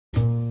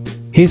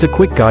Here's a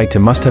quick guide to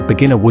must-have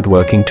beginner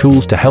woodworking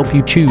tools to help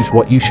you choose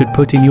what you should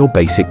put in your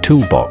basic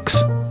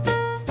toolbox.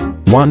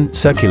 1.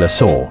 Circular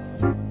saw.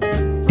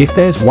 If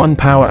there's one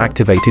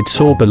power-activated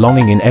saw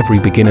belonging in every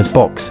beginner's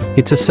box,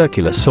 it's a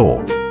circular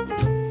saw.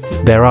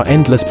 There are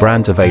endless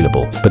brands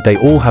available, but they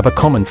all have a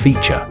common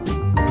feature.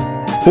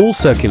 All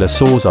circular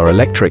saws are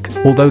electric,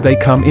 although they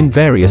come in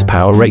various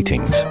power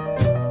ratings.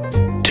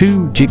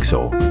 2.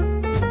 Jigsaw.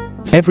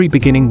 Every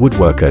beginning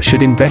woodworker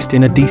should invest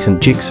in a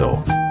decent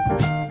jigsaw.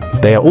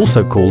 They are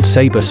also called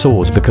saber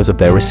saws because of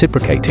their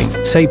reciprocating,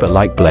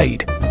 saber-like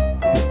blade.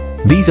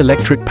 These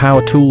electric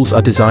power tools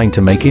are designed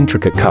to make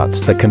intricate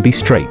cuts that can be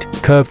straight,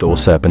 curved or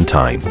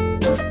serpentine.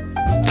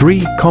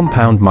 3.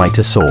 Compound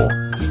miter saw.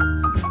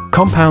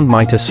 Compound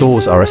miter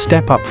saws are a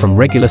step up from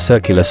regular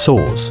circular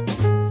saws.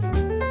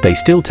 They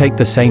still take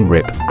the same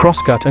rip,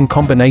 crosscut and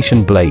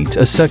combination blades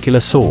as circular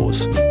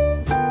saws.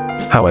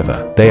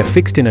 However, they are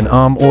fixed in an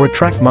arm or a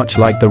track much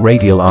like the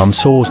radial arm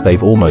saws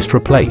they've almost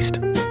replaced.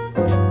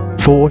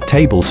 4.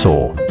 Table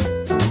saw.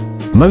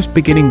 Most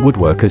beginning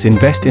woodworkers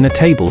invest in a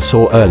table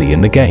saw early in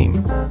the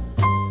game.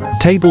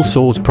 Table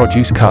saws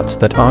produce cuts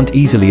that aren't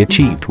easily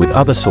achieved with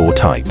other saw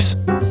types.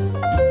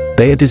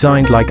 They are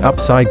designed like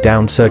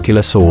upside-down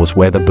circular saws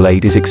where the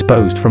blade is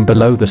exposed from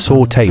below the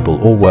saw table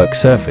or work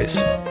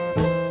surface.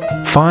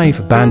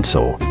 5.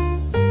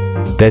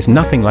 Bandsaw. There's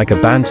nothing like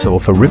a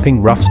bandsaw for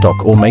ripping rough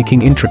stock or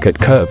making intricate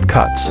curved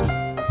cuts.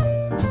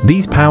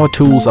 These power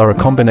tools are a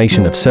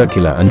combination of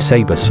circular and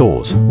saber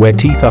saws, where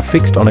teeth are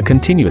fixed on a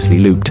continuously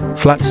looped,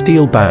 flat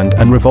steel band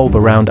and revolve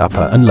around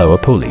upper and lower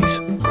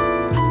pulleys.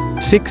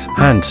 6.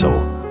 Handsaw.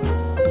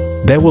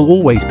 There will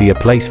always be a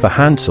place for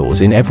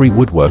handsaws in every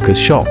woodworker's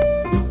shop.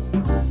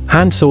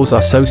 Handsaws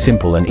are so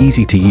simple and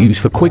easy to use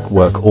for quick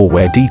work or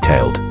where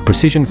detailed,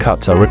 precision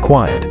cuts are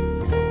required.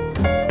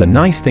 The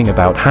nice thing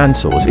about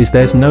handsaws is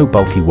there's no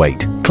bulky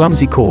weight,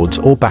 clumsy cords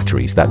or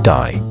batteries that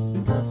die.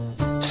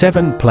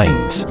 7.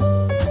 Planes.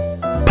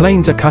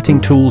 Planes are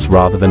cutting tools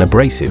rather than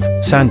abrasive,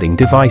 sanding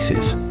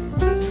devices.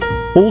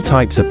 All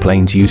types of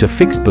planes use a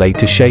fixed blade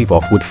to shave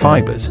off wood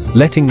fibers,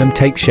 letting them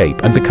take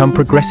shape and become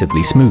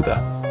progressively smoother.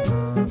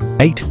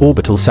 8.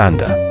 Orbital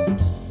sander.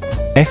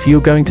 If you're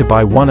going to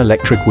buy one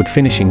electric wood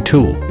finishing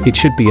tool, it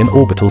should be an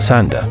orbital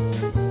sander.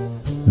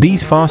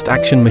 These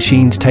fast-action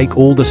machines take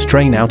all the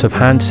strain out of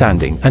hand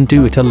sanding and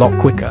do it a lot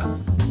quicker.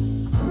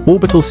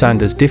 Orbital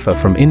sanders differ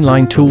from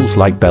inline tools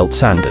like belt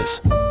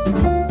sanders.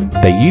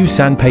 They use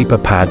sandpaper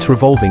pads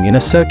revolving in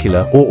a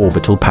circular or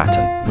orbital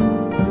pattern.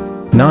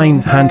 9.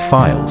 Hand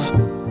files.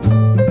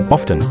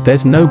 Often,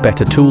 there's no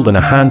better tool than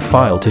a hand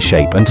file to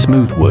shape and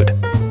smooth wood.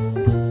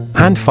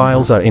 Hand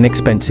files are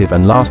inexpensive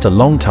and last a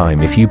long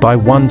time if you buy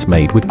ones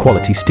made with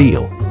quality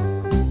steel.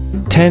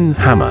 10.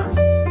 Hammer.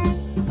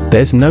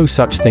 There's no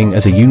such thing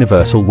as a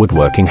universal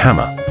woodworking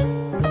hammer.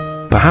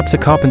 Perhaps a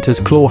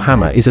carpenter's claw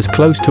hammer is as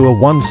close to a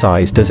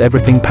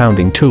one-size-does-everything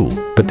pounding tool,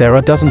 but there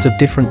are dozens of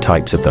different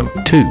types of them,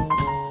 too.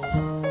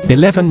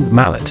 11.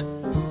 Mallet.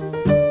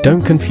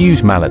 Don't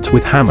confuse mallets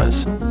with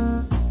hammers.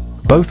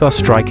 Both are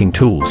striking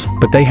tools,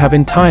 but they have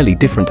entirely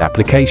different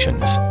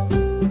applications.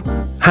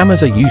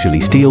 Hammers are usually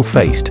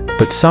steel-faced,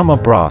 but some are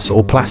brass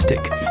or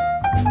plastic.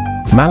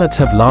 Mallets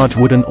have large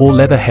wooden or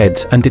leather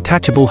heads and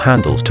detachable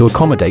handles to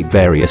accommodate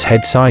various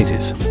head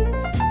sizes.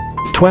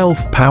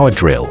 12. Power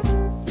drill.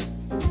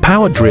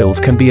 Power drills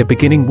can be a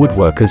beginning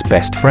woodworker's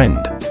best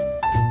friend.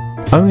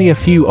 Only a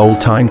few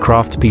old-time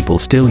craftspeople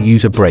still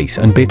use a brace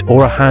and bit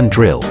or a hand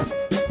drill.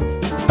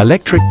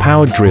 Electric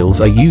power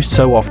drills are used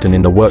so often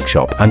in the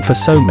workshop and for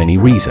so many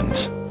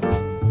reasons.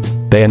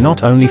 They are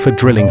not only for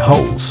drilling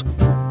holes.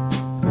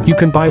 You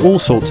can buy all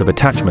sorts of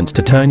attachments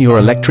to turn your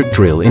electric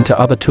drill into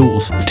other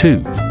tools,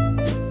 too.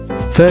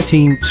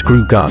 13.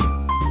 Screw gun.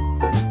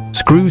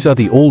 Screws are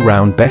the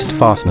all-round best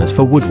fasteners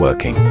for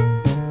woodworking.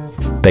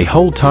 They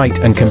hold tight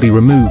and can be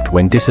removed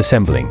when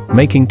disassembling,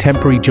 making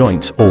temporary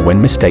joints or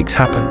when mistakes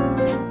happen.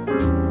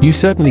 You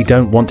certainly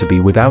don't want to be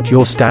without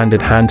your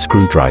standard hand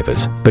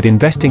screwdrivers, but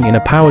investing in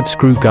a powered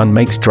screw gun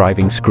makes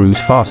driving screws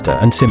faster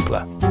and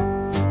simpler.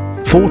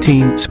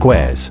 14.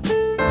 Squares.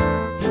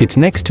 It's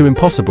next to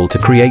impossible to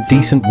create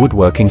decent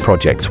woodworking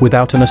projects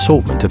without an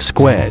assortment of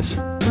squares.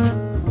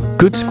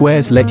 Good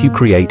squares let you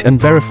create and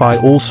verify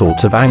all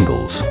sorts of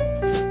angles.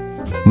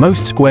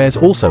 Most squares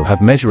also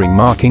have measuring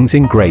markings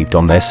engraved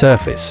on their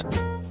surface.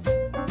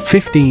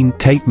 15.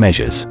 Tape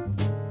measures.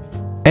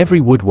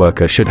 Every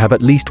woodworker should have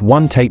at least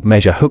one tape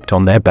measure hooked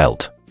on their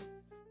belt.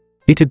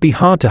 It'd be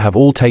hard to have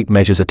all tape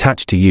measures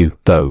attached to you,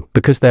 though,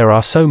 because there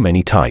are so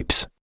many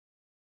types.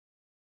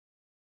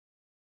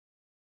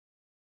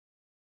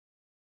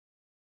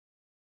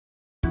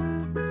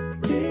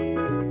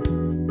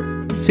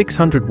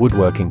 600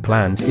 Woodworking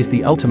Plans is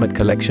the ultimate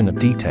collection of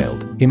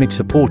detailed,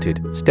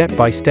 image-supported,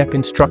 step-by-step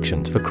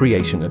instructions for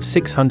creation of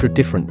 600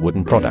 different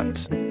wooden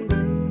products.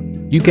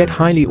 You get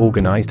highly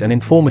organized and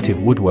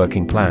informative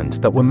woodworking plans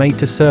that were made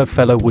to serve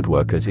fellow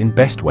woodworkers in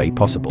best way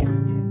possible.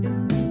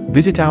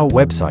 Visit our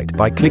website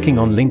by clicking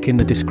on link in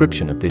the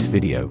description of this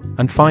video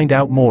and find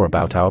out more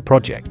about our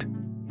project.